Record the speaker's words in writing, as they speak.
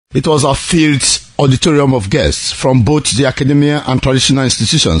It was a filled auditorium of guests from both the academia and traditional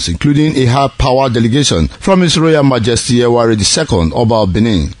institutions, including a high-powered delegation from His Royal Majesty Honorary II, Oba of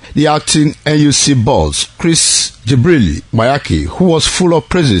Benin. The acting NUC boss, Chris Jebreeil Mayiaki, who was full of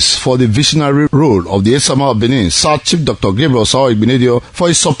praises for the visionary role of the Esama of Benin, sought Chief Dr. Gabriel Igbinedion for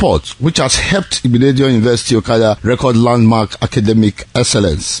his support, which has helped Igbinedion University Okada record landmark academic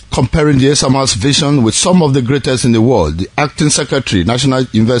excellence. Comparing the Esama's vision with some of the greatest in the world, the acting secretary, National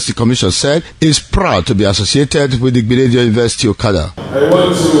University Commission, said he is proud to be associated with Igbinedion University Okada. I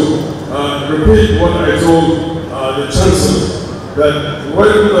want to repeat what I told the chancellor, that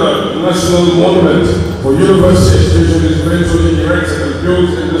when the national monument for university education is eventually erected and built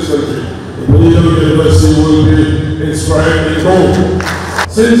in this country, Igbinedion University will be inscribed in gold.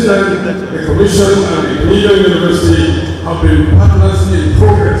 Since then, the Commission and Igbinedion University have been partners in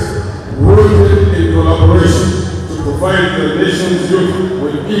progress, working in collaboration to provide the nation's youth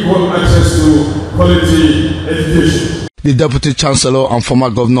with equal access to quality education. The Deputy Chancellor and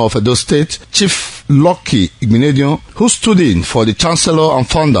former Governor of Edo State, Chief Lucky Igbinedion, who stood in for the Chancellor and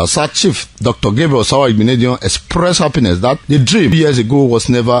founder, Sir Chief Dr. Gabriel Igbinedion, expressed happiness that the dream years ago was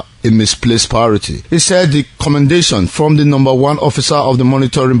never a misplaced priority. He said the commendation from the #1 officer of the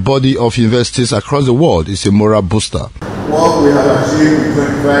monitoring body of universities across the world is a moral booster. What we have achieved in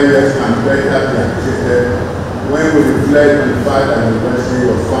 25 years can better be appreciated when we reflect on the fact that the university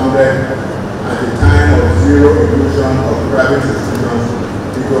was founded at the time of zero inclusion of private institutions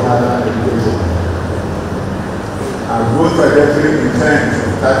into higher education. Our growth trajectory in terms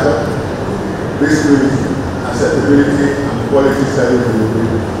of stature, visibility, acceptability, and quality service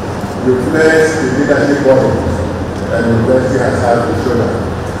delivery reflects the leadership body that the university has had to shoulder.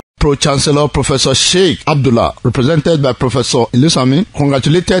 Pro-Chancellor Professor Sheikh Abdullah, represented by Professor Ilusami,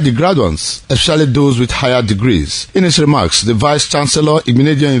 congratulated the graduates, especially those with higher degrees. In his remarks, the Vice-Chancellor,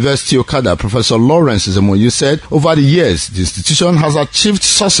 Igbinedion University Okada, Professor Lawrence Izemoyu, said, over the years, the institution has achieved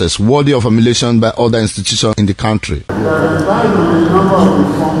success worthy of emulation by other institutions in the country. We are relying on a number of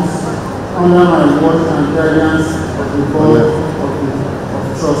reforms under my work and guidance of the Board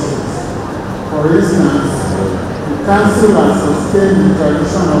of Trustees. For instance, the Council has sustained the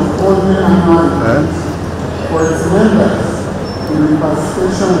tradition of holding annual events for its members in the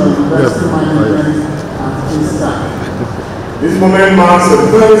participation of university management and key staff. This moment marks a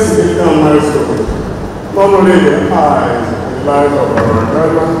very significant milestone, not only in the eyes and the lives of our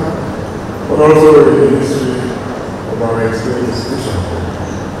graduates, but also in the history of our excellent institution.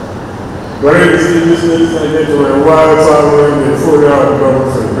 Very distinguished ladies and gentlemen, while traveling the Efosa Uwangue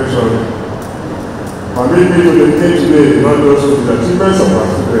celebration, permit me to dedicate today not just to the achievements of our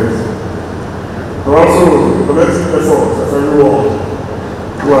students, but also to the collective efforts of everyone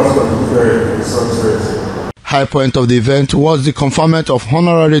who has contributed in success. High point of the event was the conferment of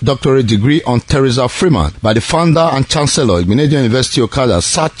honorary doctorate degree on Theresa Freeman by the founder and chancellor, Igbinedion University Okada,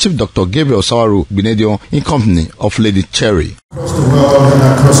 Sir Chief Dr. Gabriel Osawaru Igbinedion, in company of Lady Cherry. Across the world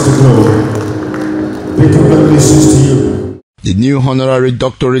and across the globe, big congratulations to you. The new honorary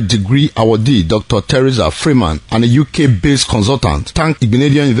doctorate degree awardee, Dr. Theresa Freeman, and a UK-based consultant, thanked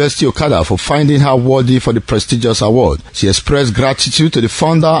Igbinedion University Okada for finding her worthy for the prestigious award. She expressed gratitude to the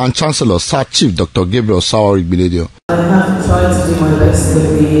founder and chancellor, Sir Chief Dr. Gabriel Osawaru Igbinedion. I have tried to do my best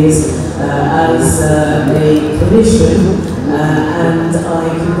over the years as a clinician, and I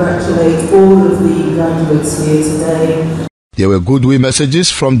congratulate all of the graduates here today. There were goodwill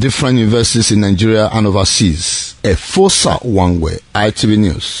messages from different universities in Nigeria and overseas. Efosa Uwangue, ITV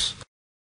News.